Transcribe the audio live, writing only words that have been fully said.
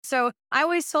So I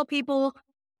always tell people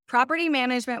property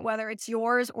management, whether it's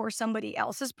yours or somebody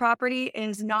else's property,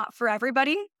 is not for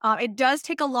everybody. It does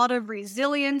take a lot of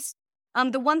resilience.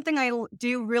 The one thing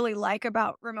do really like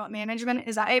about remote management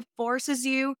is that it forces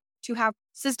you to have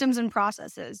systems and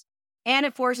processes, and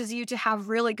it forces you to have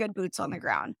really good boots on the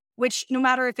ground, which no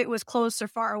matter if it was close or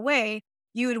far away,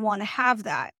 you would want to have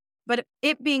that. But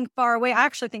it being far away, I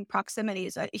actually think proximity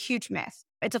is a huge myth.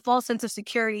 It's a false sense of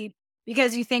security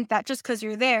because you think that just because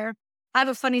you're there. I have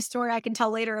a funny story I can tell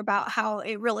later about how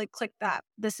it really clicked that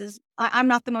I'm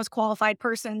not the most qualified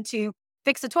person to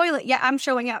fix a toilet. Yeah, I'm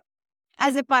showing up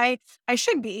as if I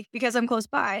should be because I'm close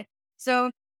by. So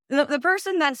the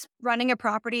person that's running a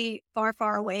property far,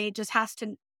 far away just has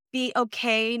to be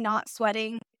okay not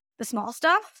sweating the small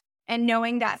stuff and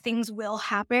knowing that things will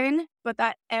happen, but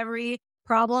that every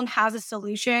problem has a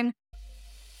solution.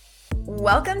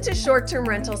 Welcome to Short-Term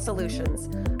Rental Solutions,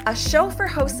 a show for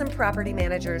hosts and property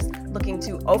managers looking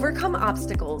to overcome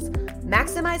obstacles,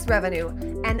 maximize revenue,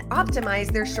 and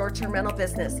optimize their short-term rental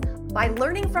business by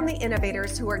learning from the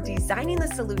innovators who are designing the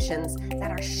solutions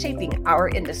that are shaping our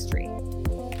industry.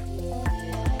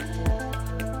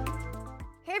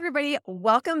 Hey everybody,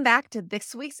 welcome back to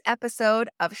this week's episode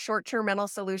of Short-Term Rental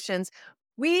Solutions.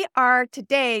 We are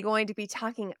today going to be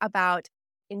talking about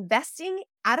investing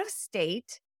out of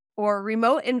state or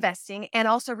remote investing and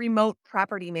also remote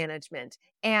property management.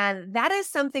 And that is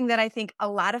something that I think a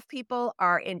lot of people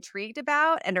are intrigued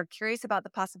about and are curious about the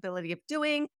possibility of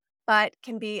doing, but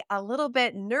can be a little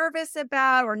bit nervous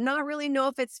about or not really know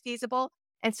if it's feasible.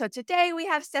 And so today we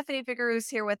have Stephanie Figueroa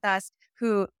here with us,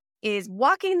 who is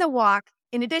walking the walk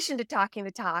in addition to talking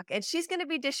the talk. And she's going to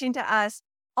be dishing to us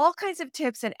all kinds of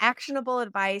tips and actionable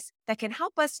advice that can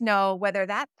help us know whether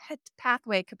that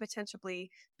pathway could potentially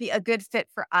be a good fit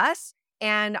for us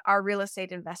and our real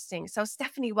estate investing. So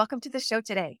Stephanie, welcome to the show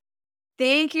today.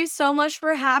 Thank you so much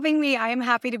for having me. I am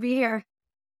happy to be here.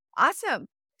 Awesome.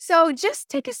 So just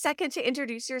take a second to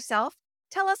introduce yourself.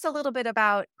 Tell us a little bit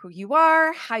about who you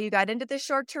are, how you got into the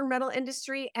short-term rental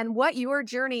industry, and what your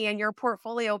journey and your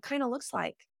portfolio kind of looks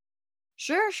like.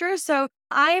 Sure. So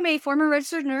I am a former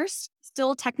registered nurse,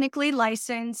 still technically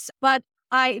licensed, but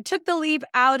I took the leap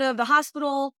out of the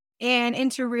hospital and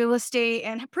into real estate.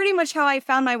 And pretty much how I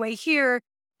found my way here,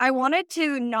 I wanted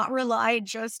to not rely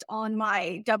just on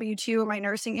my W-2 or my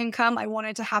nursing income. I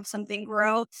wanted to have something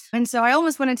grow. And so I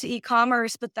almost went into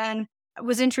e-commerce, but then I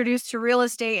was introduced to real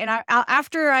estate. And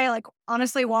after I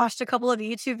honestly watched a couple of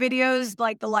YouTube videos,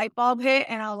 the light bulb hit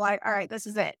and I was like, all right, this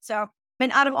is it. So,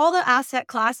 and out of all the asset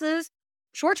classes,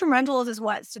 short-term rentals is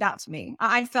what stood out to me.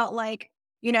 I felt like,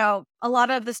 a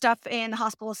lot of the stuff in the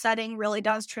hospital setting really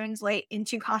does translate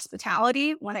into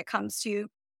hospitality when it comes to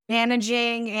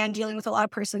managing and dealing with a lot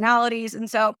of personalities. And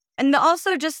so, and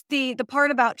also just the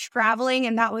part about traveling,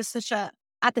 and that was such a,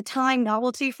 at the time,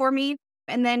 novelty for me.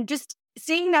 And then just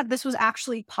seeing that this was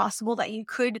actually possible, that you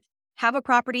could have a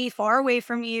property far away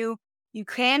from you, you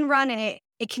can run it,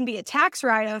 it can be a tax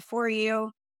write-off for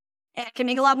you, and it can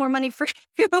make a lot more money for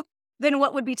you than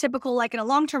what would be typical in a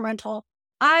long-term rental.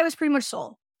 I was pretty much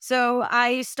sold. So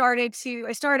I started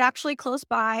actually close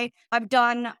by. I've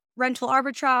done rental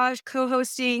arbitrage,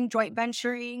 co-hosting, joint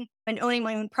venturing, and owning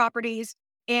my own properties.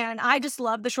 And I just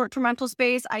love the short-term rental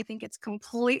space. I think it's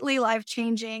completely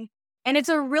life-changing. And it's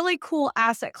a really cool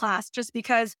asset class just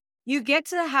because you get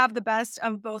to have the best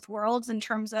of both worlds in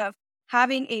terms of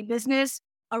having a business,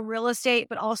 a real estate,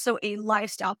 but also a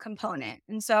lifestyle component.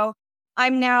 And so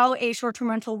I'm now a short-term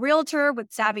rental realtor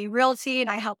with Savvy Realty, and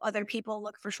I help other people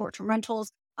look for short-term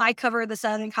rentals. I cover the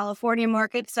Southern California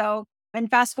market. So, and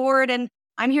fast forward, and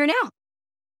I'm here now.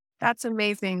 That's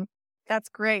amazing. That's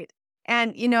great.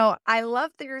 And, I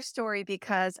love your story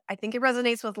because I think it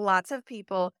resonates with lots of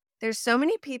people. There's so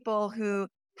many people who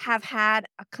have had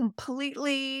a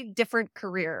completely different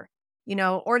career,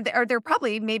 or they're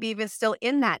probably maybe even still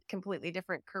in that completely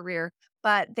different career,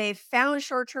 but they've found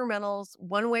short-term rentals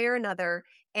one way or another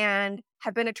and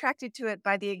have been attracted to it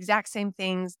by the exact same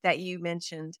things that you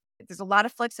mentioned. There's a lot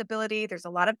of flexibility. There's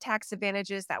a lot of tax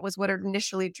advantages. That was what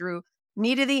initially drew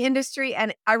me to the industry.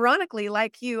 And ironically,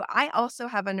 like you, I also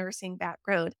have a nursing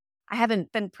background. I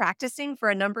haven't been practicing for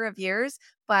a number of years,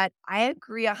 but I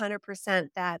agree 100%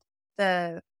 that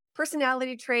the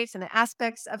personality traits and the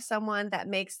aspects of someone that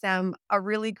makes them a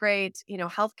really great,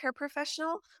 healthcare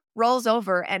professional rolls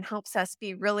over and helps us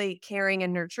be really caring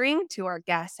and nurturing to our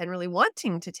guests and really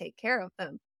wanting to take care of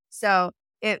them. So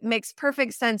it makes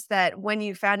perfect sense that when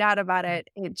you found out about it,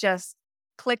 it just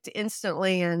clicked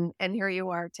instantly and here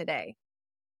you are today.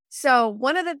 So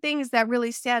one of the things that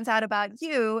really stands out about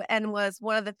you and was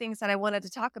one of the things that I wanted to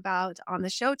talk about on the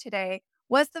show today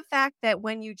was the fact that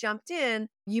when you jumped in,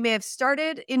 you may have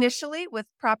started initially with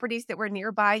properties that were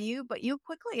nearby you, but you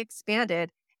quickly expanded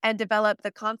and developed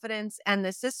the confidence and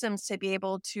the systems to be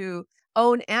able to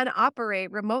own and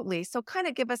operate remotely. So kind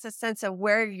of give us a sense of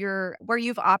where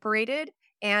you've operated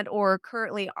and or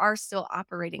currently are still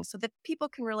operating so that people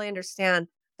can really understand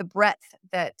the breadth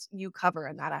that you cover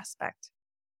in that aspect.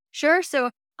 Sure. So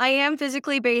I am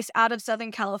physically based out of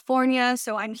Southern California.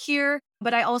 So I'm here,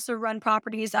 but I also run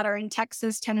properties that are in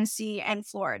Texas, Tennessee, and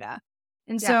Florida.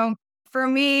 And Yeah. so for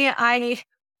me, I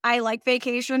like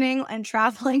vacationing and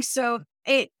traveling. So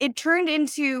it turned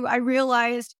into I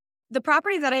realized the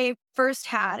property that I first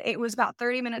had, it was about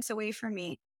 30 minutes away from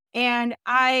me. And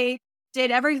I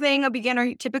did everything a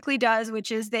beginner typically does,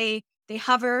 which is they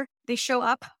hover, they show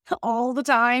up all the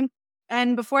time.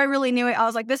 And before I really knew it, I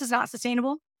was like, this is not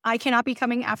sustainable. I cannot be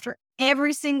coming after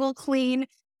every single clean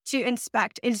to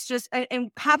inspect. It's just,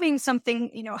 and having something,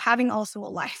 having also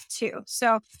a life too.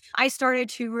 So I started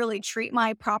to really treat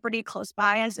my property close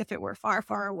by as if it were far,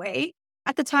 far away.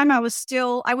 At the time, I was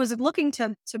looking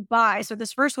to buy. So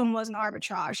this first one was an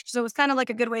arbitrage. So it was kind of like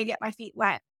a good way to get my feet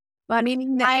wet. But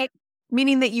Meaning that I,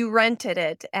 meaning that you rented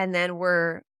it and then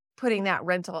were putting that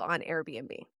rental on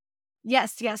Airbnb.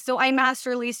 yes, yes. So I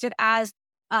master leased it as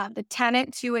the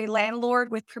tenant to a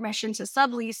landlord with permission to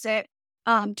sublease it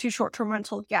to short-term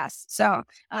rental guests. So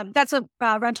that's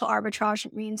what rental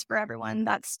arbitrage means for everyone.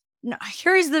 That's no,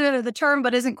 here's the term,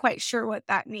 but isn't quite sure what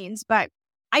that means. But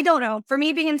I don't know. For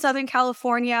me, being in Southern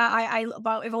California,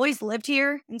 I've always lived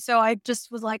here, and so I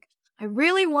just was like, I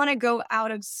really want to go out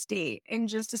of state and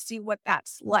just to see what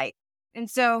that's like. And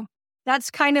so that's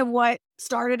kind of what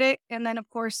started it. And then, of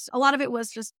course, a lot of it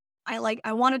was just I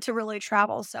wanted to really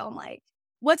travel. So I'm like,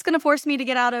 what's going to force me to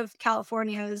get out of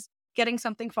California is getting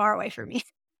something far away from me.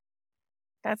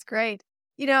 That's great.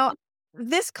 You know,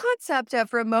 this concept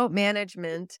of remote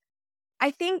management, I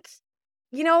think,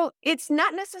 it's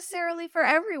not necessarily for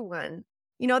everyone.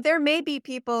 There may be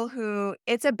people who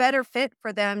it's a better fit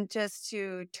for them just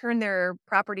to turn their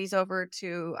properties over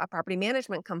to a property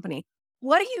management company.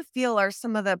 What do you feel are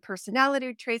some of the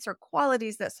personality traits or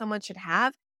qualities that someone should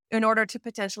have in order to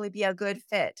potentially be a good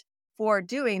fit for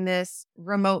doing this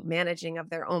remote managing of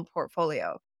their own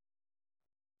portfolio?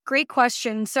 Great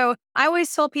question. So I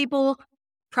always tell people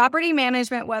property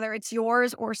management, whether it's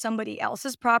yours or somebody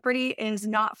else's property, is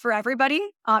not for everybody.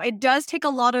 It does take a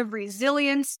lot of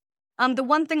resilience. The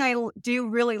one thing do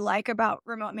really like about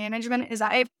remote management is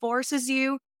that it forces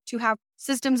you to have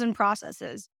systems and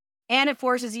processes, and it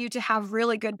forces you to have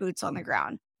really good boots on the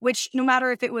ground, which no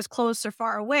matter if it was close or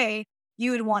far away,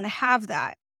 you would want to have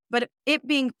that. But it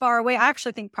being far away, I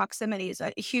actually think proximity is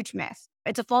a huge myth.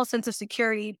 It's a false sense of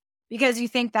security because you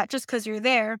think that just because you're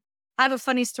there. I have a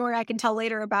funny story I can tell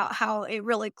later about how it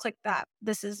really clicked that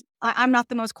I'm not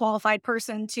the most qualified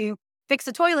person to fix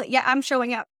a toilet. Yeah, I'm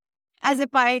showing up as if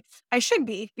I should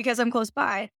be because I'm close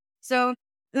by. So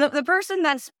the person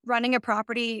that's running a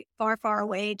property far, far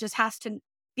away just has to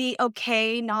be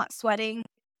okay not sweating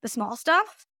the small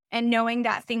stuff and knowing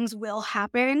that things will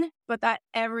happen, but that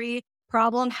every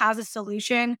problem has a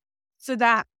solution so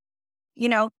that,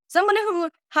 someone who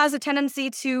has a tendency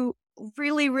to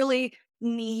really, really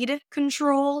need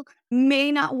control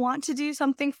may not want to do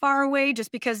something far away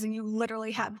just because you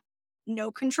literally have no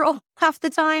control half the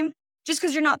time, just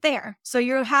because you're not there. So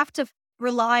you have to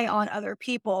rely on other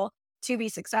people to be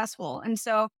successful. And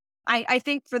so I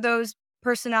think for those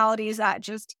personalities that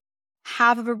just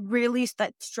have a really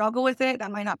that struggle with it,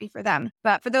 that might not be for them.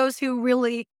 But for those who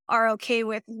really are okay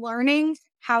with learning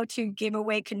how to give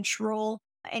away control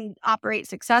and operate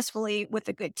successfully with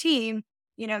a good team,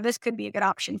 this could be a good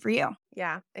option for you.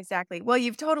 Yeah, exactly. Well,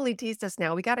 you've totally teased us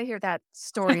now. We got to hear that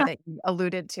story that you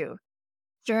alluded to.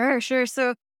 Sure, sure.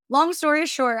 So, long story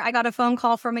short, I got a phone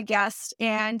call from a guest,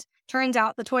 and turns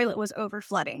out the toilet was over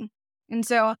flooding. And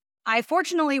so, I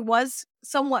fortunately was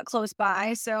somewhat close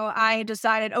by. So, I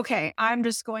decided, okay, I'm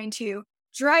just going to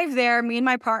drive there, me and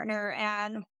my partner.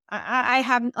 And I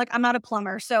have, I'm not a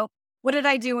plumber. So, what did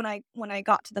I do when I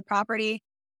got to the property?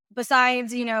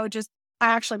 Besides, just I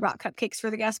actually brought cupcakes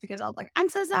for the guests because I was like, I'm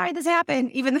so sorry this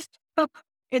happened. Even though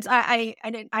I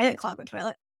didn't clog the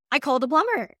toilet. I called a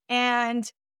plumber,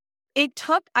 and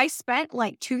I spent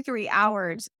like 2-3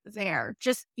 hours there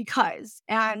just because.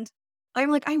 And I'm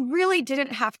like, I really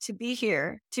didn't have to be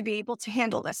here to be able to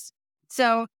handle this.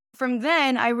 So from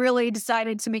then I really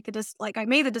decided to I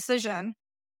made the decision.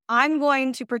 I'm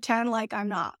going to pretend like I'm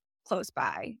not close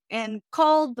by and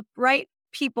call the right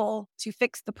people to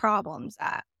fix the problems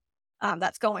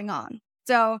that's going on.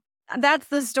 So that's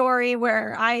the story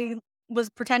where I was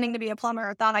pretending to be a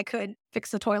plumber, thought I could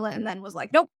fix the toilet, and then was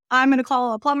like, nope, I'm going to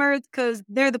call a plumber because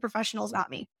they're the professionals, not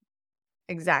me.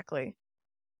 Exactly.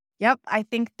 Yep. I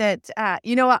think that,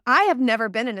 what? I have never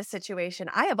been in a situation.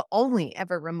 I have only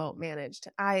ever remote managed.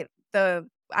 I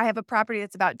have a property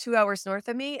that's about 2 hours north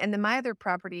of me. And then my other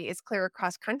property is clear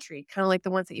across country, kind of like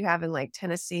the ones that you have in like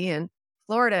Tennessee and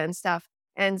Florida and stuff.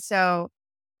 And so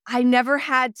I never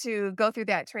had to go through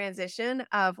that transition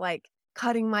of like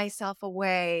cutting myself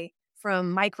away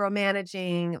from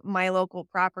micromanaging my local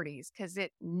properties because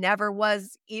it never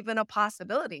was even a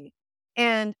possibility.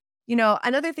 And,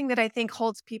 another thing that I think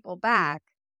holds people back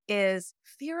is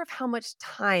fear of how much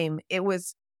time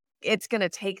it's going to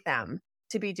take them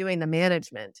to be doing the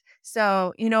management.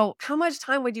 So, how much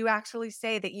time would you actually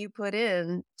say that you put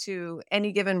in to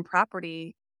any given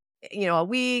property, a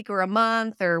week or a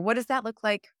month, or what does that look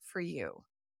like for you?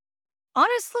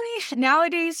 Honestly,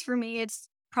 nowadays for me, it's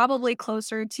probably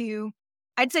closer to,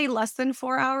 I'd say less than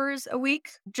 4 hours a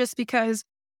week, just because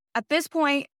at this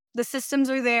point, the systems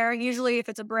are there. Usually, if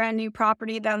it's a brand new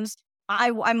property,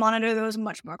 I monitor those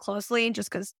much more closely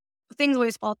just because things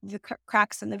always fall through the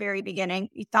cracks in the very beginning.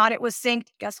 You thought it was synced.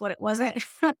 Guess what? It wasn't.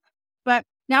 But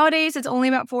nowadays, it's only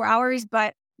about 4 hours.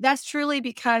 But that's truly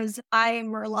because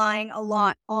I'm relying a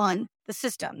lot on the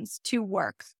systems to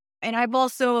work. And I've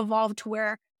also evolved to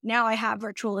where now I have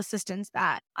virtual assistants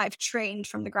that I've trained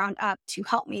from the ground up to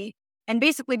help me and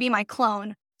basically be my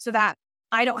clone so that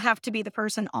I don't have to be the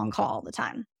person on call all the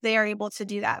time. They are able to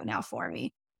do that now for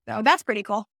me. So that's pretty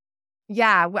cool.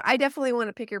 Yeah, I definitely want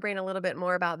to pick your brain a little bit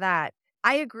more about that.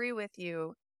 I agree with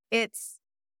you. It's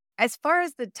as far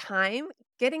as the time,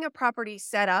 getting a property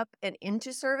set up and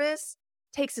into service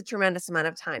takes a tremendous amount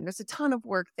of time. There's a ton of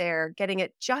work there, getting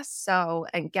it just so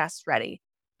and guest ready.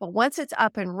 But once it's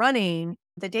up and running,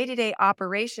 the day-to-day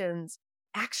operations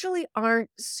actually aren't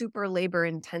super labor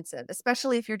intensive,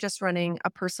 especially if you're just running a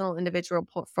personal individual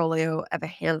portfolio of a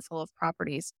handful of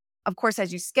properties. Of course,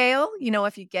 as you scale,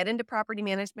 if you get into property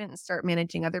management and start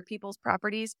managing other people's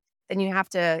properties, then you have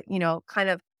to, kind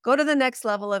of go to the next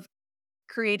level of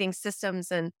creating systems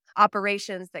and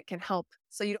operations that can help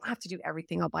so you don't have to do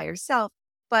everything all by yourself.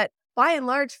 But by and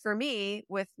large, for me,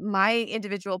 with my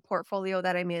individual portfolio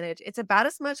that I manage, it's about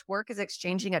as much work as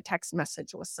exchanging a text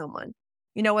message with someone.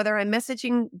 Whether I'm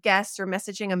messaging guests or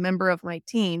messaging a member of my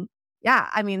team. Yeah,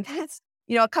 I mean, that's,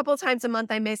 a couple of times a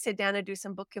month, I may sit down and do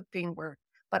some bookkeeping work.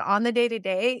 But on the day to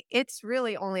day, it's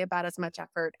really only about as much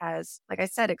effort as, like I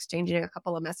said, exchanging a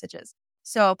couple of messages.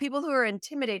 So people who are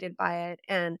intimidated by it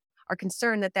and are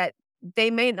concerned that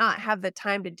they may not have the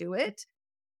time to do it,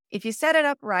 if you set it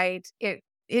up right, it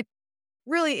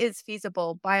really is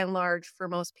feasible by and large for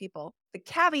most people. The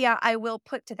caveat I will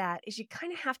put to that is you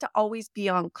kind of have to always be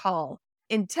on call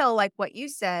until, like what you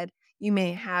said, you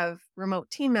may have remote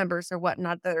team members or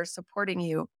whatnot that are supporting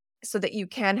you so that you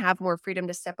can have more freedom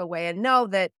to step away and know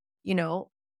that,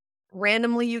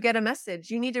 randomly you get a message.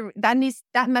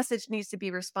 That message needs to be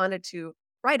responded to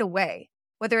right away,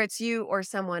 whether it's you or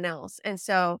someone else. And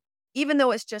so even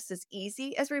though it's just as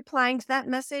easy as replying to that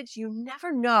message, you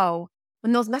never know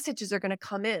when those messages are going to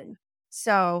come in.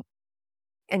 So,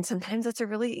 and sometimes it's a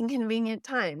really inconvenient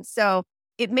time. So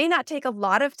it may not take a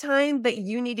lot of time, but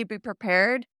you need to be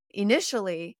prepared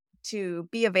initially to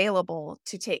be available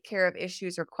to take care of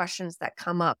issues or questions that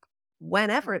come up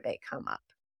whenever they come up.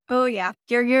 Oh yeah.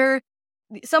 You're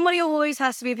somebody always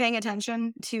has to be paying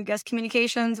attention to guest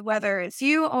communications, whether it's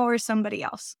you or somebody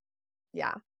else.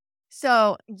 Yeah.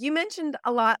 So you mentioned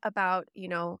a lot about,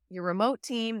 your remote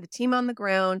team, the team on the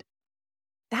ground.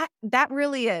 That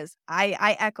really is.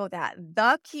 I echo that.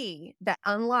 The key that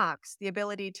unlocks the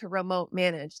ability to remote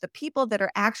manage the people that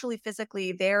are actually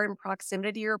physically there in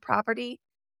proximity to your property,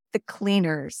 the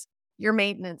cleaners, your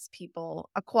maintenance people,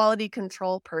 a quality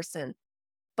control person.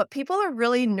 But people are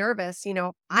really nervous.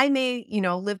 I may,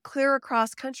 live clear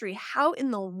across country. How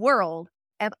in the world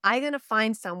am I going to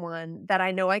find someone that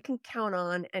I know I can count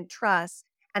on and trust,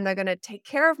 and they're going to take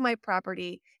care of my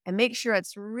property and make sure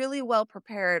it's really well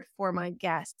prepared for my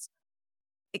guests?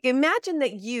 Imagine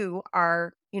that you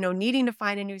are, needing to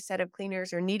find a new set of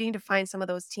cleaners or needing to find some of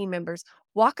those team members.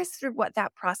 Walk us through what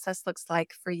that process looks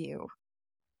like for you.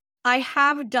 I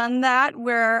have done that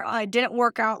where I didn't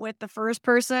work out with the first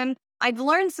person. I've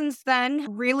learned since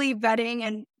then, really vetting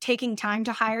and taking time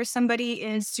to hire somebody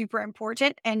is super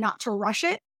important and not to rush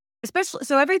it. Especially,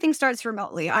 so everything starts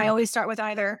remotely. I always start with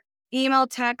either email,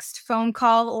 text, phone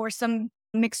call, or some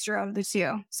mixture of the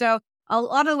two. So a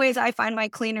lot of the ways I find my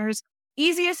cleaners,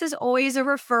 easiest is always a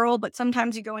referral, but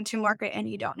sometimes you go into market and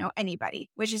you don't know anybody,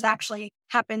 which is actually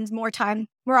happens more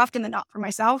often than not for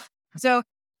myself. So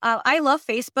I love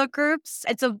Facebook groups.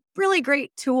 It's a really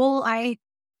great tool. I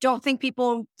don't think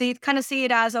people, they kind of see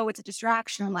it as, oh, it's a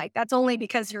distraction. I'm like, that's only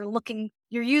because you're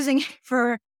using it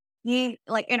for the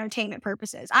like entertainment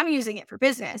purposes. I'm using it for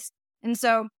business. And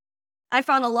so I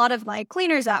found a lot of my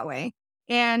cleaners that way.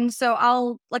 And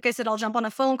so like I said, I'll jump on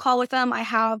a phone call with them. I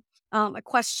have a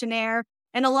questionnaire,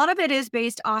 and a lot of it is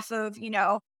based off of,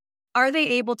 are they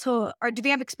able to, or do they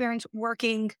have experience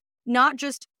working, not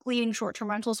just cleaning short-term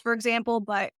rentals, for example,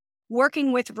 but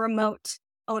working with remote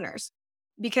owners?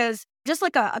 Because just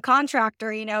like a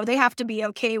contractor, they have to be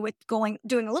okay with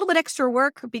doing a little bit extra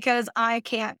work because I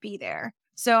can't be there.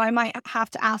 So I might have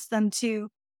to ask them to,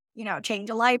 change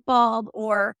a light bulb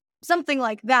or something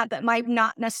like that, that might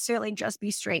not necessarily just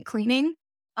be straight cleaning.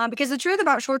 Because the truth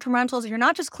about short-term rentals, you're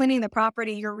not just cleaning the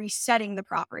property, you're resetting the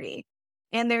property.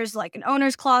 And there's like an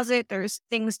owner's closet, there's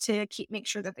things to make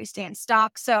sure that they stay in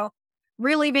stock. So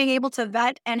really being able to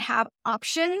vet and have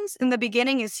options in the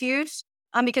beginning is huge.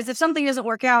 Because if something doesn't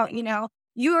work out,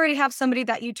 you already have somebody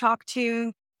that you talk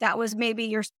to that was maybe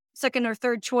your second or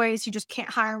third choice. You just can't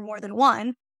hire more than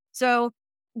one. So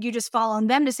you just fall on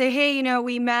them to say, hey,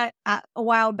 we met a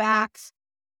while back.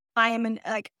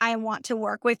 I want to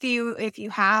work with you if you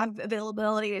have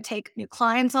availability to take new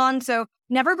clients on. So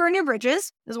never burn your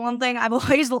bridges is one thing I've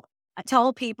always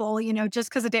tell people, just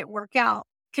because it didn't work out,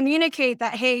 communicate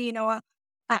that, hey,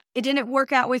 it didn't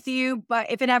work out with you,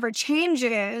 but if it ever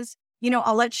changes,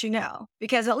 I'll let you know,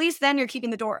 because at least then you're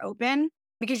keeping the door open,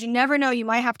 because you never know, you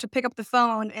might have to pick up the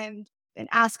phone and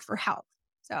ask for help.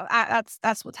 So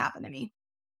that's what's happened to me.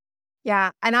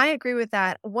 Yeah, and I agree with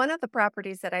that. One of the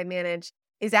properties that I manage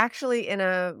is actually in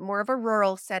a more of a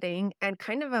rural setting and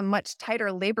kind of a much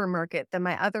tighter labor market than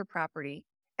my other property.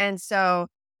 And so,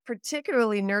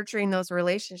 particularly nurturing those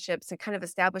relationships and kind of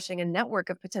establishing a network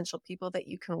of potential people that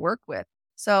you can work with.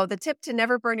 So, the tip to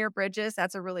never burn your bridges,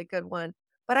 that's a really good one.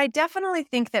 But I definitely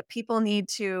think that people need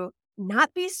to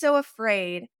not be so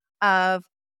afraid of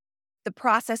the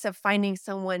process of finding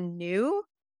someone new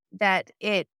that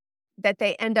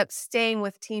they end up staying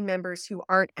with team members who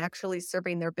aren't actually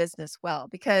serving their business well,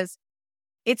 because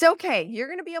it's okay. You're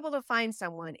going to be able to find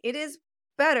someone. It is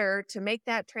better to make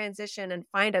that transition and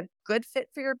find a good fit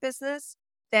for your business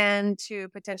than to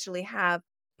potentially have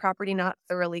property not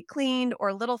thoroughly cleaned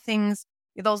or little things,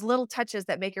 those little touches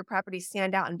that make your property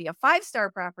stand out and be a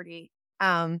 5-star property.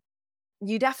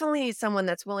 You definitely need someone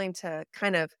that's willing to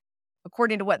kind of,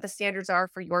 according to what the standards are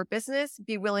for your business,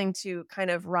 be willing to kind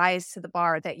of rise to the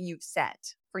bar that you've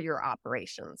set for your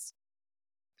operations.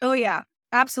 Oh, yeah,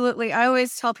 absolutely. I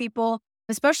always tell people,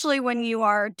 especially when you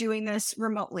are doing this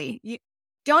remotely, you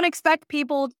don't expect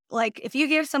people, like if you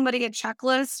give somebody a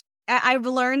checklist, I've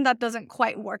learned that doesn't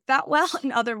quite work that well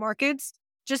in other markets,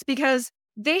 just because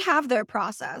they have their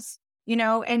process,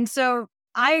 and so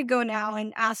I go now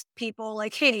and ask people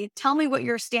like, hey, tell me what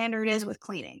your standard is with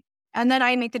cleaning. And then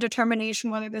I make the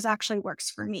determination whether this actually works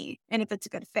for me and if it's a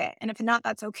good fit. And if not,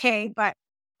 that's okay. But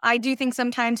I do think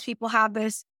sometimes people have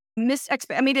this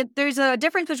there's a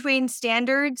difference between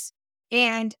standards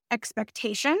and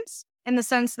expectations, in the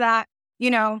sense that,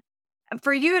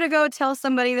 for you to go tell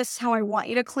somebody, this is how I want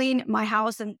you to clean my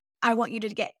house and I want you to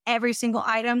get every single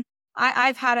item.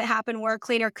 I've had it happen where a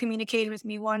cleaner communicated with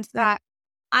me once that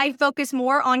I focus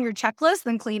more on your checklist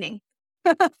than cleaning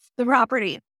the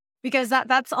property, because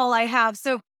that's all I have.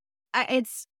 So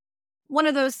it's one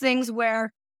of those things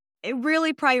where it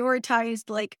really prioritized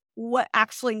like what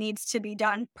actually needs to be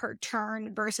done per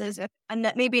turn versus if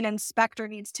maybe an inspector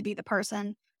needs to be the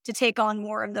person to take on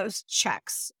more of those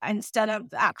checks instead of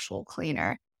the actual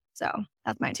cleaner. So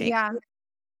that's my take. Yeah.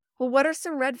 Well, what are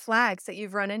some red flags that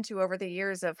you've run into over the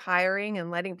years of hiring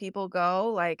and letting people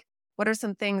go? Like, what are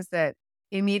some things that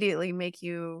immediately make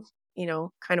you,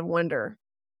 kind of wonder?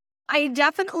 A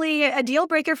deal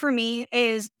breaker for me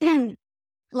is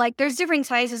like there's different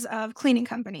sizes of cleaning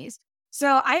companies.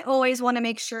 So I always want to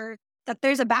make sure that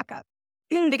there's a backup,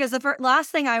 because the last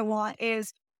thing I want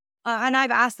is, and I've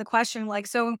asked the question, like,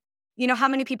 so, how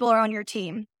many people are on your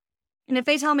team? And if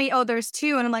they tell me, oh, there's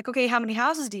 2, and I'm like, okay, how many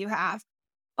houses do you have?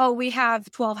 Oh, we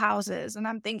have 12 houses. And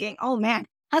I'm thinking, oh man,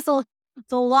 that's a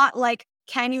lot. Like,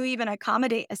 can you even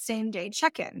accommodate a same day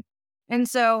check-in?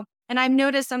 And I've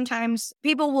noticed sometimes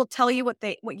people will tell you what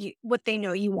they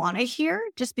know you want to hear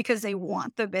just because they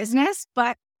want the business.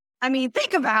 But I mean,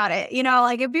 think about it.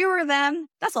 Like if you were them,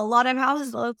 that's a lot of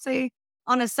houses. Let's say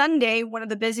on a Sunday, one of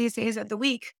the busiest days of the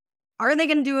week. Are they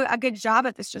going to do a good job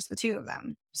at this, just the 2 of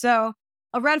them? So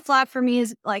a red flag for me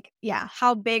is like, yeah,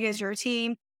 how big is your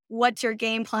team? What's your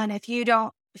game plan if you're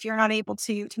not able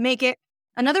to make it?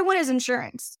 Another one is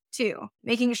insurance too,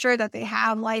 making sure that they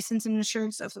have license and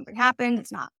insurance. So if something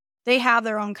happens, they have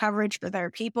their own coverage for their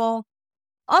people.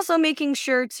 Also making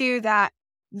sure too that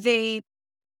they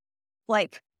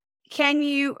like,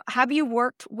 have you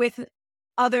worked with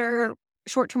other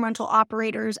short-term rental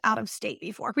operators out of state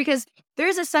before? Because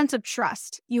there's a sense of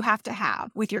trust you have to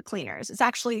have with your cleaners. It's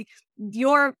actually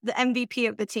you're the MVP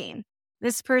of the team.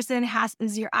 This person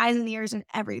is your eyes and ears and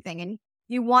everything. And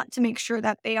you want to make sure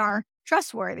that they are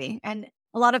trustworthy. And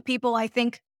a lot of people, I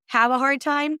think, have a hard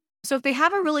time. So if they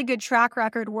have a really good track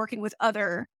record working with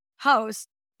other hosts,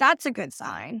 that's a good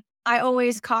sign. I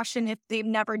always caution if they've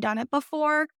never done it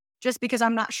before, just because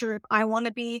I'm not sure if I want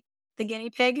to be the guinea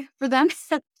pig for them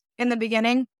in the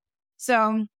beginning.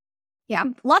 So, yeah,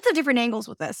 lots of different angles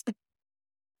with this.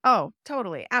 Oh,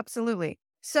 totally. Absolutely.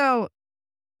 So,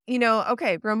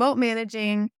 okay, remote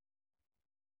managing,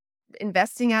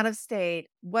 investing out of state.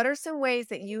 What are some ways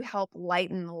that you help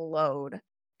lighten the load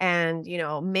and,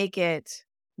 make it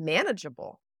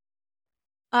manageable?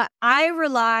 I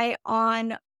rely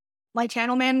on my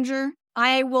channel manager.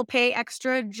 I will pay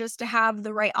extra just to have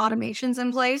the right automations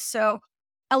in place. So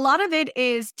a lot of it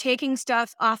is taking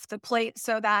stuff off the plate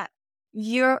so that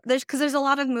there's a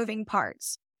lot of moving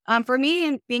parts. For me,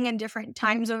 and being in different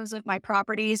time zones of my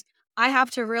properties, I have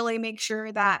to really make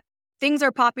sure that things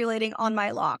are populating on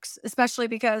my locks, especially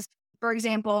because, for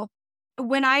example,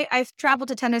 when I've traveled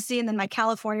to Tennessee and then my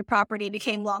California property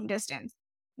became long distance.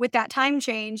 With that time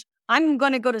change, I'm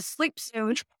going to go to sleep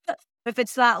soon if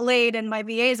it's that late and my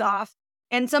VA's off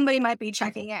and somebody might be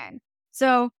checking in.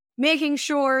 So making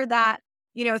sure that,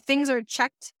 things are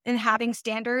checked and having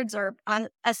standards or on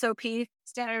SOP,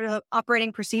 standard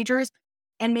operating procedures,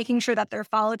 and making sure that they're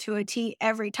followed to a T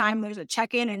every time there's a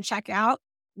check in and check out.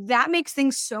 That makes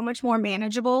things so much more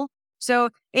manageable. So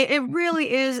it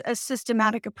really is a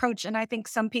systematic approach. And I think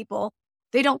some people,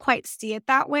 they don't quite see it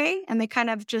that way. And they kind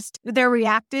of they're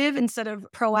reactive instead of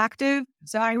proactive.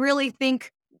 So I really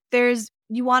think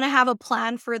you want to have a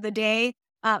plan for the day.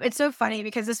 It's so funny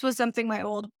because this was something my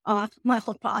old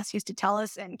boss used to tell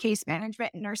us in case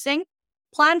management and nursing: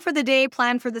 plan for the day,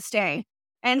 plan for the stay.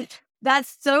 And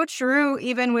that's so true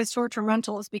even with short-term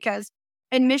rentals, because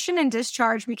admission and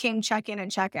discharge became check-in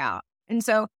and check-out. And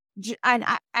so and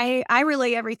I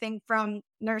relay everything from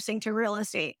nursing to real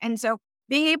estate. And so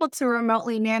being able to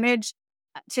remotely manage,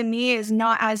 to me, is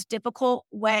not as difficult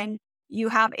when you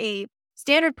have a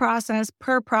standard process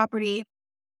per property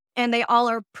and they all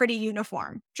are pretty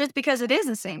uniform, just because it is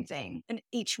the same thing in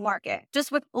each market, just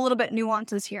with a little bit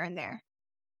nuances here and there.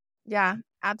 Yeah,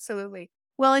 absolutely.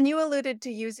 Well, and you alluded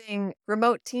to using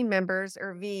remote team members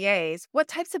or VAs. What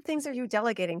types of things are you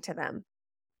delegating to them?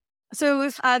 So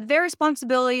their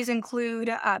responsibilities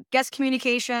include guest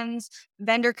communications,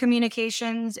 vendor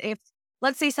communications. If,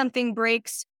 let's say, something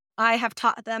breaks, I have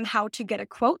taught them how to get a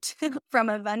quote from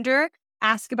a vendor,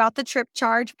 ask about the trip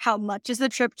charge. How much is the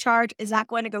trip charge? Is that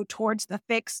going to go towards the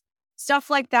fix? Stuff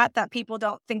like that people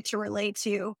don't think to relate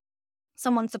to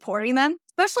someone supporting them,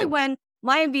 especially when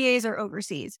my VAs are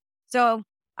overseas. So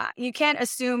you can't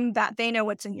assume that they know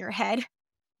what's in your head.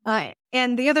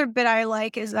 And the other bit I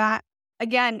like is that,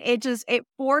 again, it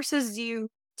forces you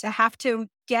to have to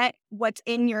get what's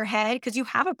in your head, because you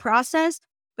have a process,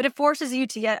 but it forces you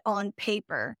to get on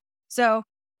paper. So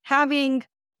having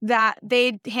that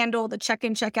they handle the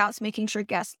check-in, check-outs, making sure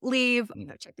guests leave,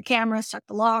 check the cameras, check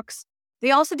the locks. They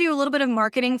also do a little bit of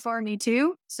marketing for me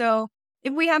too. So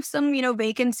if we have some,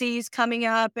 vacancies coming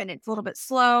up and it's a little bit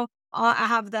slow, I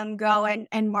have them go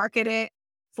and market it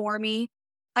for me.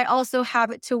 I also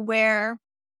have it to where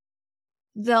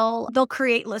they'll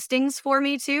create listings for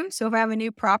me too. So if I have a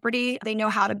new property, they know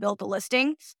how to build the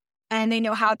listing, and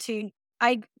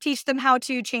I teach them how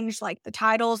to change like the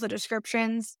titles, the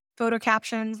descriptions, photo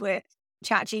captions with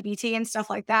ChatGPT and stuff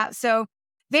like that. So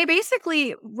they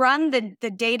basically run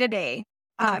the day-to-day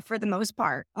for the most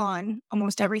part on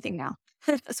almost everything now,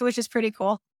 so which is pretty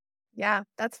cool. Yeah,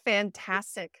 that's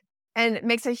fantastic. And it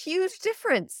makes a huge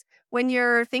difference when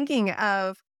you're thinking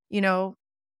of,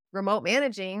 remote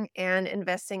managing and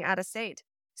investing out of state.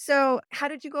 So, how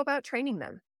did you go about training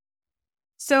them?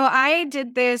 So I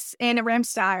did this in a RAM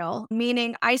style,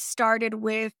 meaning I started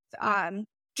with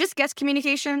just guest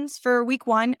communications for week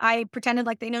one. I pretended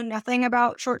like they know nothing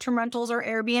about short-term rentals or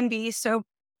Airbnb. So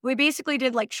we basically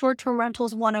did like short-term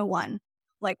rentals 101.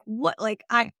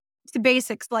 The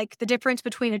basics, like the difference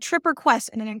between a trip request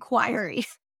and an inquiry,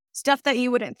 stuff that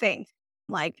you wouldn't think.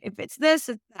 Like if it's this,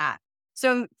 it's that.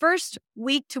 So first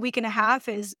week to week and a half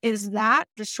is that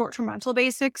just short-term rental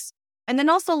basics. And then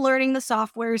also learning the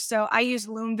software. So I use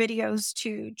Loom videos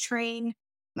to train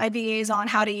my VAs on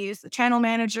how to use the channel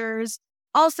managers.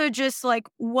 Also just like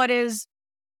what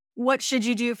should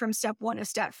you do from step 1 to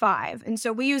step 5? And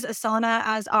so we use Asana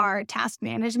as our task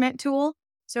management tool.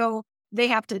 So they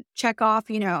have to check off,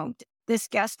 this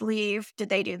guest leave. Did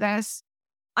they do this?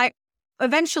 I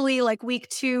eventually, like week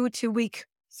 2 to week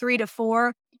 3 to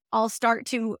 4, I'll start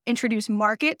to introduce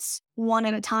markets one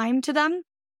at a time to them.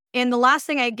 And the last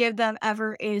thing I give them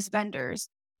ever is vendors.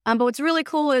 But what's really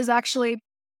cool is actually,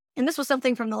 and this was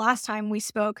something from the last time we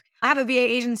spoke, I have a VA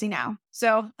agency now.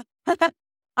 So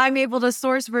I'm able to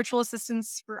source virtual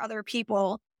assistants for other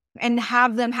people and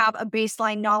have them have a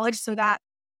baseline knowledge so that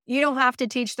you don't have to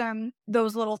teach them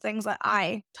those little things that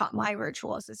I taught my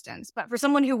virtual assistants. But for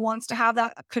someone who wants to have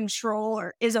that control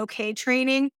or is okay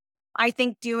training, I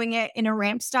think doing it in a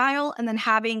ramp style and then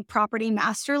having property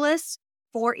master lists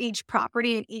for each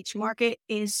property in each market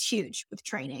is huge with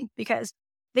training, because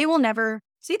they will never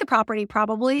see the property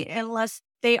probably unless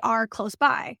they are close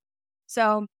by.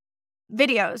 So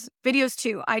videos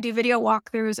too. I do video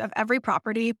walkthroughs of every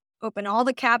property, open all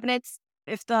the cabinets.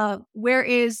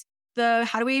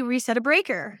 How do we reset a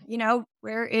breaker?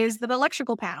 Where is the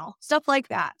electrical panel? Stuff like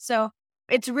that. So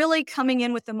it's really coming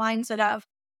in with the mindset of,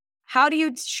 how do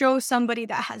you show somebody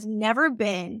that has never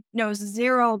been, knows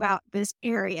zero about this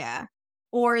area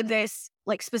or this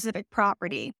like specific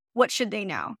property? What should they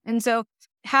know? And so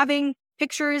having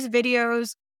pictures,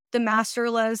 videos, the master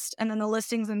list, and then the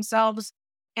listings themselves,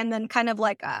 and then kind of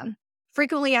like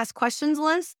frequently asked questions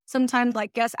list. Sometimes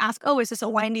like guests ask, oh, is this a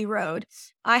windy road?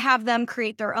 I have them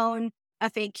create their own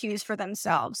FAQs for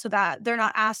themselves so that they're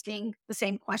not asking the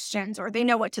same questions, or they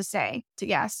know what to say to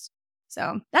guests.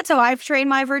 So that's how I've trained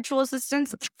my virtual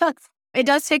assistants. It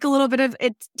does take a little bit of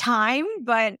time,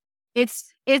 but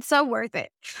it's so worth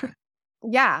it.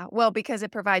 Yeah, well, because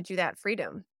it provides you that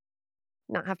freedom,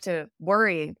 not have to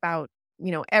worry about,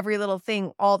 every little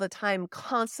thing all the time,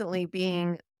 constantly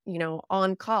being,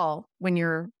 on call when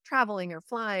you're traveling or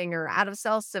flying or out of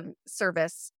cell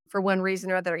service for one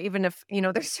reason or other. Even if,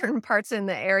 there's certain parts in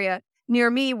the area near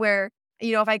me where,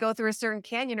 if I go through a certain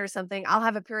canyon or something, I'll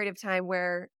have a period of time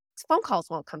where phone calls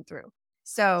won't come through.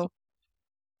 So,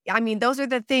 I mean, those are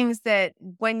the things that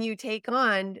when you take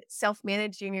on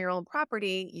self-managing your own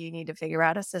property, you need to figure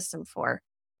out a system for.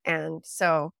 And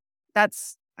so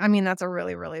that's a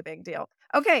really, really big deal.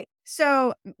 Okay.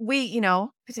 So we,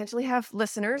 potentially have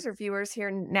listeners or viewers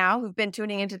here now who've been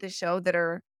tuning into the show that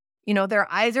are,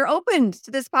 their eyes are opened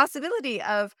to this possibility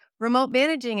of remote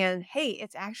managing, and hey,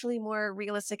 it's actually more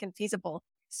realistic and feasible.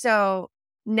 So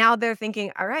now they're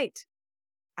thinking, all right,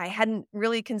 I hadn't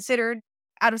really considered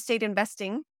out of state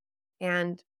investing,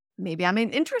 and maybe I'm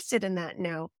interested in that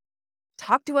now.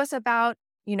 Talk to us about,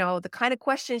 the kind of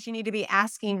questions you need to be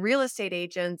asking real estate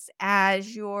agents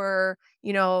as you're,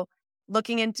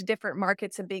 looking into different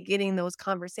markets and beginning those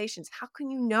conversations. How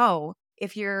can you know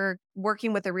if you're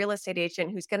working with a real estate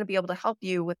agent who's going to be able to help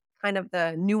you with kind of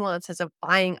the nuances of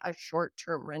buying a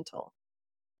short-term rental?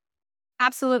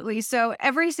 Absolutely. So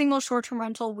every single short-term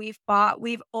rental we've bought,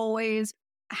 we've always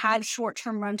had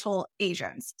short-term rental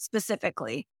agents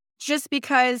specifically, just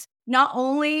because not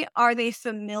only are they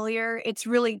familiar, it's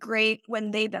really great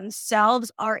when they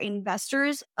themselves are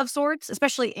investors of sorts,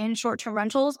 especially in short-term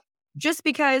rentals, just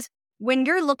because when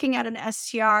you're looking at an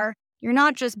STR, you're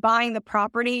not just buying the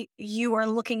property, you are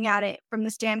looking at it from the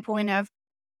standpoint of,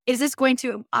 is this going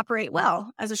to operate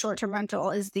well as a short-term rental?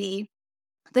 Is the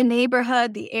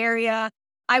neighborhood, the area.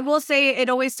 I will say it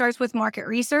always starts with market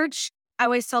research. I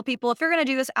always tell people, if you're going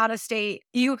to do this out of state,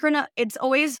 it's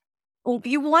always,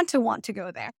 you want to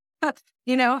go there.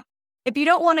 If you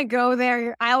don't want to go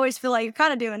there, I always feel like you're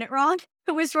kind of doing it wrong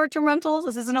with short-term rentals.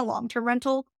 This isn't a long-term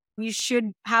rental. You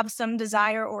should have some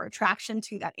desire or attraction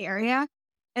to that area.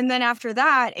 And then after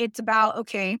that, it's about,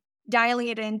 okay, dialing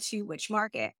it into which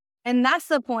market. And that's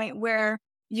the point where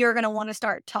you're going to want to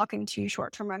start talking to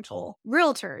short-term rental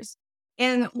realtors.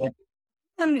 And,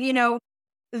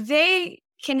 they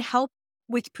can help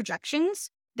with projections.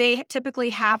 They typically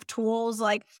have tools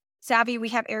like Savvy. We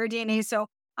have AirDNA. So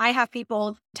I have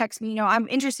people text me, I'm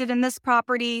interested in this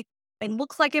property. It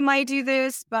looks like it might do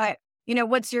this, but,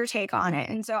 what's your take on it?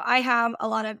 And so I have a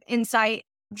lot of insight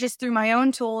just through my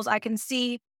own tools. I can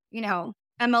see,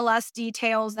 MLS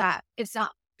details that it's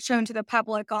not shown to the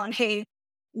public on, hey,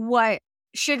 what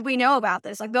should we know about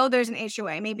this? Like, though there's an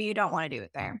HOA, maybe you don't want to do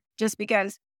it there, just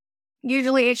because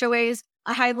usually HOAs,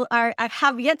 I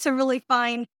have yet to really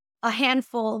find a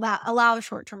handful that allow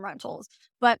short-term rentals.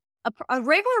 But a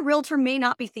regular realtor may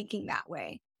not be thinking that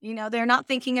way. They're not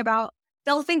thinking about,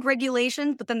 they'll think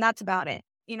regulations, but then that's about it.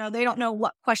 They don't know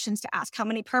what questions to ask. How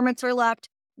many permits are left?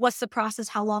 What's the process?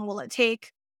 How long will it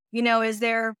take? Is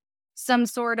there some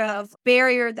sort of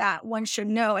barrier that one should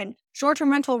know? And short-term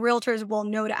rental realtors will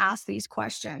know to ask these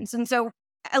questions. And so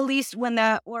at least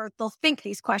or they'll think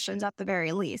these questions at the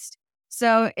very least.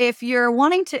 So if you're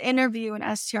wanting to interview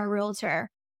an STR realtor,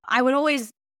 I would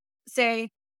always say,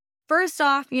 first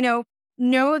off,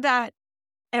 know that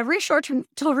every short-term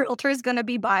rental realtor is going to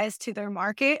be biased to their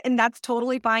market, and that's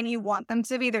totally fine. You want them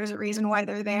to be. There's a reason why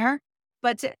they're there.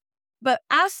 But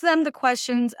ask them the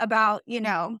questions about,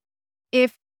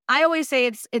 if I always say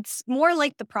it's more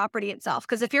like the property itself.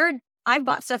 Because I've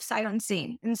bought stuff sight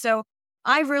unseen. And so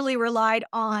I've really relied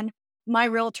on my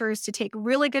realtors to take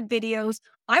really good videos.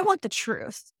 I want the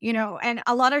truth, and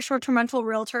a lot of short-term rental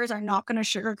realtors are not going to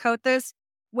sugarcoat this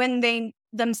when they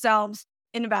themselves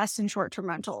invest in short-term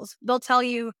rentals. They'll tell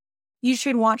you, you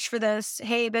should watch for this.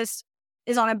 Hey, this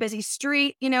is on a busy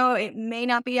street. It may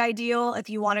not be ideal if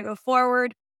you want to go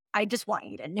forward. I just want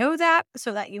you to know that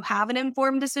so that you have an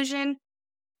informed decision.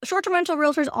 Short-term rental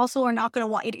realtors also are not going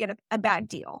to want you to get a bad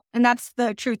deal. And that's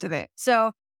the truth of it.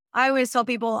 So I always tell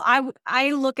people,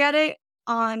 I look at it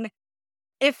on,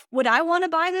 would I want to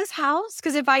buy this house?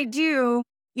 Because if I do,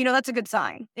 that's a good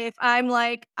sign. If I'm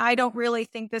like, I don't really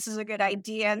think this is a good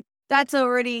idea, that's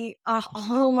already a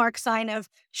hallmark sign of,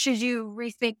 should you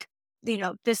rethink,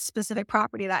 this specific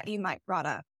property that you might brought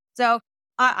up. So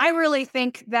I really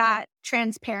think that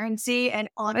transparency and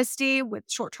honesty with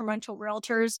short-term rental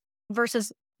realtors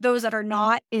versus those that are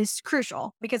not is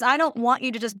crucial, because I don't want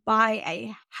you to just buy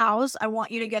a house. I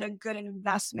want you to get a good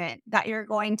investment that you're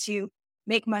going to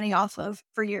make money off of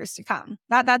for years to come.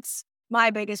 That's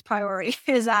my biggest priority,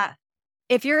 is that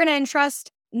if you're going to entrust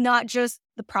not just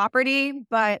the property,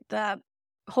 but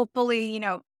hopefully,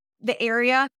 the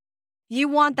area, you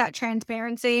want that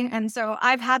transparency. And so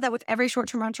I've had that with every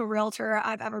short-term rental realtor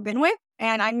I've ever been with.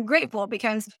 And I'm grateful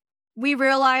because we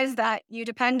realize that you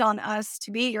depend on us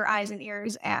to be your eyes and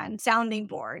ears and sounding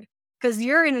board, because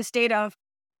you're in a state of,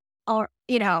 is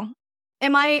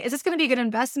this going to be a good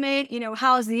investment?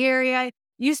 How's the area?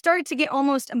 You start to get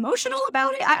almost emotional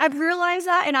about it. I've realized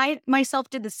that. And I myself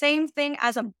did the same thing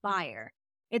as a buyer.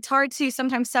 It's hard to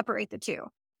sometimes separate the two.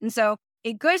 And so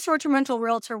a good short-term rental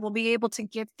realtor will be able to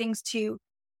give things to you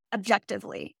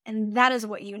objectively. And that is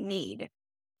what you need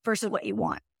versus what you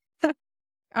want.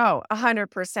 Oh,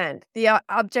 100%. The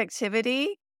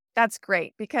objectivity, that's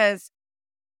great, because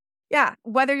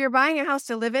whether you're buying a house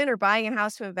to live in or buying a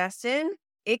house to invest in,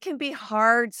 it can be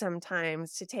hard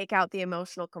sometimes to take out the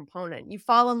emotional component. You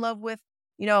fall in love with,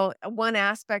 one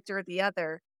aspect or the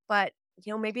other, but,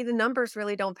 maybe the numbers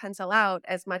really don't pencil out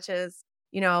as much as,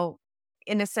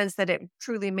 in a sense that it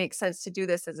truly makes sense to do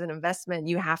this as an investment.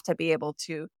 You have to be able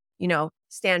to,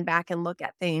 stand back and look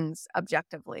at things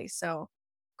objectively. So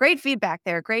great feedback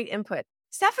there. Great input.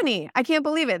 Stephanie, I can't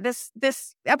believe it.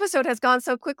 This episode has gone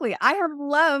so quickly. I have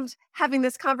loved having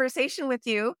this conversation with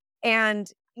you,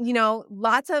 and,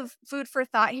 lots of food for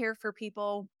thought here for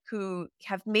people who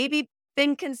have maybe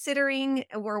been considering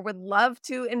or would love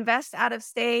to invest out of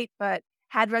state, but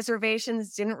had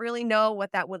reservations, didn't really know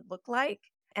what that would look like.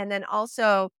 And then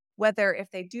also whether, if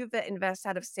they do invest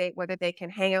out of state, whether they can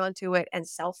hang on to it and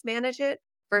self-manage it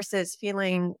versus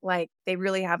feeling like they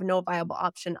really have no viable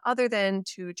option other than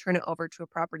to turn it over to a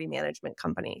property management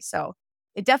company. So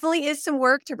it definitely is some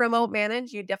work to remote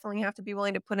manage. You definitely have to be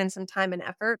willing to put in some time and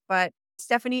effort. But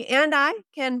Stephanie and I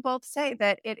can both say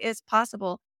that it is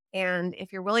possible. And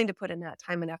if you're willing to put in that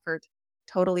time and effort,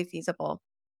 totally feasible.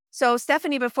 So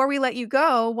Stephanie, before we let you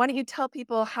go, why don't you tell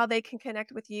people how they can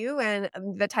connect with you and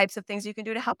the types of things you can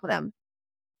do to help them?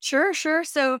 Sure.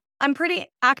 So I'm pretty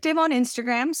active on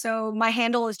Instagram. So my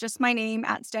handle is just my name,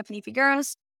 @Stephanie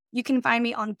Figueros. You can find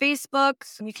me on Facebook.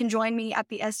 You can join me at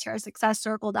the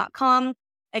strsuccesscircle.com.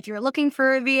 If you're looking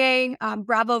for a VA,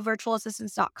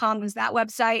 bravovirtualassistants.com is that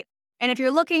website. And if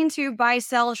you're looking to buy,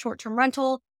 sell short-term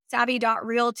rental,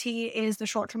 savvy.realty is the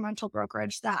short-term rental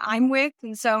brokerage that I'm with.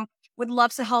 And so would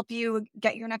love to help you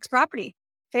get your next property.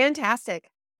 Fantastic.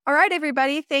 All right,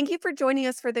 everybody. Thank you for joining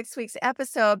us for this week's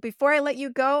episode. Before I let you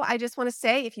go, I just want to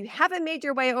say, if you haven't made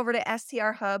your way over to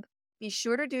STR Hub, be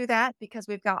sure to do that, because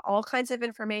we've got all kinds of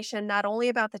information, not only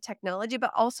about the technology,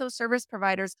 but also service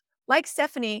providers like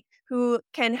Stephanie, who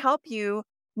can help you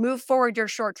move forward your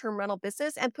short-term rental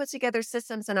business and put together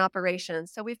systems and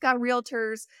operations. So we've got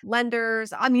realtors,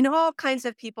 lenders, all kinds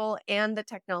of people, and the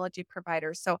technology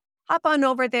providers. So hop on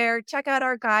over there, check out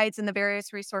our guides and the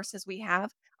various resources we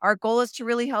have. Our goal is to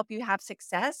really help you have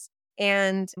success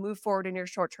and move forward in your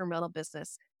short-term rental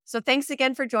business. So thanks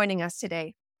again for joining us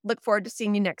today. Look forward to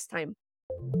seeing you next time.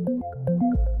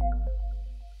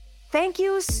 Thank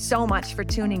you so much for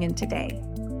tuning in today.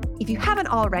 If you haven't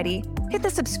already, hit the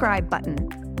subscribe button.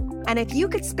 And if you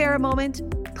could spare a moment,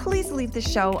 please leave the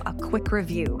show a quick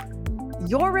review.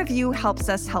 Your review helps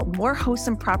us help more hosts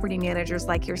and property managers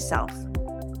like yourself.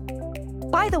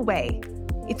 By the way,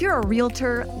 If you're a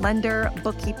realtor, lender,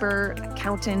 bookkeeper,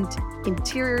 accountant,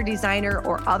 interior designer,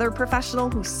 or other professional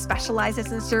who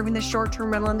specializes in serving the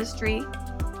short-term rental industry,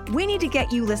 we need to get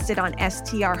you listed on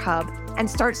STR Hub and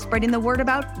start spreading the word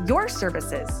about your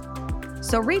services.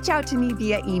 So reach out to me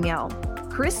via email,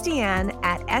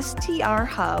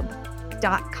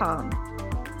 Christiane@strhub.com.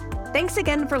 Thanks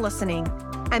again for listening,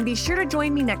 and be sure to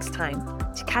join me next time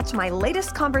to catch my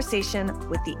latest conversation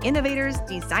with the innovators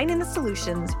designing the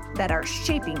solutions that are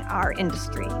shaping our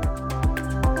industry.